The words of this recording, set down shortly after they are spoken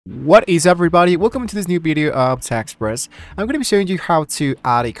What is up, everybody? Welcome to this new video of TechExpress. I'm going to be showing you how to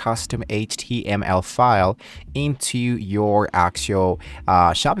add a custom HTML file into your actual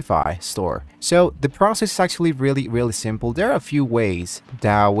Shopify store. So the process is actually really simple. There are a few ways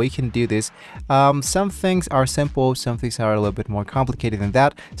that we can do this. Some things are simple, some things are a little bit more complicated than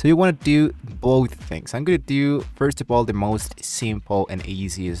that. So you want to do both things. I'm going to do, first of all, the most simple and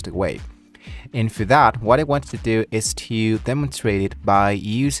easiest way. And for that, what I want to do is to demonstrate it by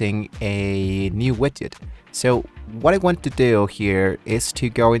using a new widget. So what I want to do here is to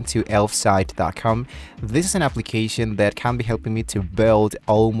go into elfsite.com. This is an application that can be helping me to build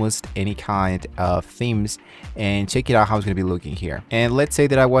almost any kind of themes, and check it out how it's going to be looking here. And let's say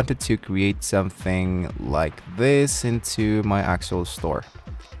that I wanted to create something like this into my actual store.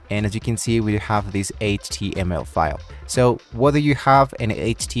 And as you can see, we have this HTML file. So whether you have an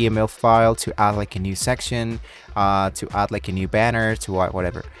HTML file to add like a new section, to add like a new banner, to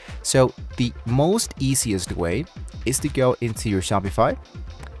whatever. So the most easiest way is to go into your Shopify.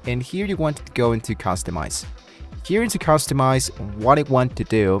 And here you want to go into customize. Here into customize, what I want to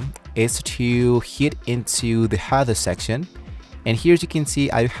do is to hit into the header section. And here, as you can see,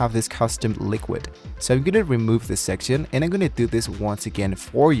 I have this custom liquid. So I'm going to remove this section, and I'm going to do this once again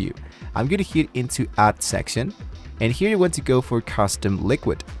for you. I'm going to hit into add section, and here you want to go for custom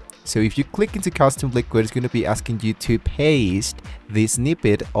liquid. So if you click into custom liquid, it's going to be asking you to paste the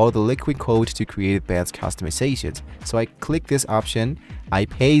snippet or the liquid code to create advanced customizations. So I click this option, I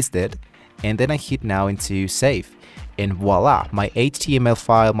paste it, and then I hit now into save. And voila, my HTML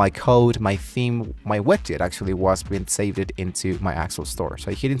file, my code, my theme, my widget actually was being saved into my actual store.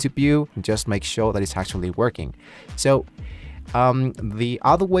 So I hit into view and just make sure that it's actually working. So the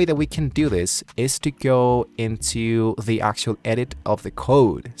other way that we can do this is to go into the actual edit of the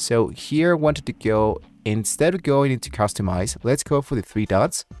code. So here I wanted to go, instead of going into customize, let's go for the three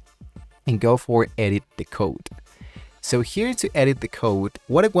dots and go for edit the code. So here to edit the code,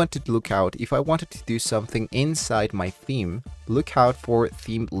 what I wanted to look out, if I wanted to do something inside my theme, look out for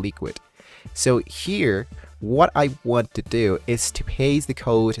theme liquid. So here, what I want to do is to paste the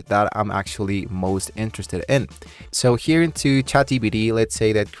code that I'm actually most interested in. So here into ChatGPT, let's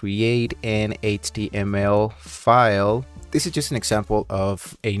say that create an HTML file. This is just an example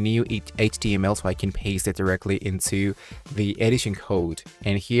of a new HTML, so I can paste it directly into the edition code.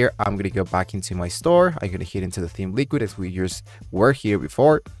 And here I'm going to go back into my store. I'm going to hit into the theme liquid as we just were here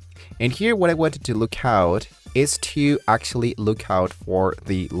before. And here what I wanted to look out is to actually look out for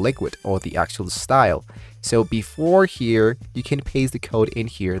the liquid or the actual style. So before here, you can paste the code in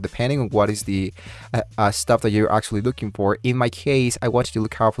here depending on what is the stuff that you're actually looking for. In my case, I wanted to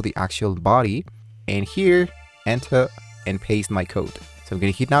look out for the actual body, and here enter and paste my code. So I'm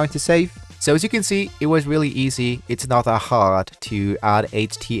going to hit now into save. So as you can see, it was really easy. It's not that hard to add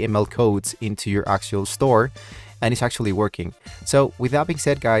HTML codes into your actual store, and it's actually working. So with that being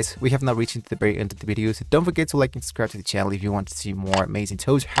said, guys, we have now reached into the very end of the video. So don't forget to like and subscribe to the channel if you want to see more amazing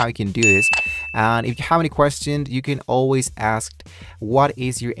tutorials how you can do this. And if you have any questions, you can always ask what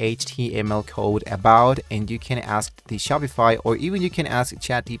is your HTML code about, and you can ask the Shopify, or even you can ask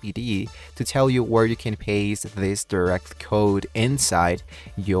ChatGPT to tell you where you can paste this direct code inside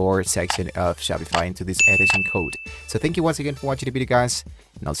your section of Shopify into this edition code. So thank you once again for watching the video, guys,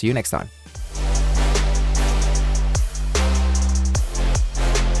 and I'll see you next time.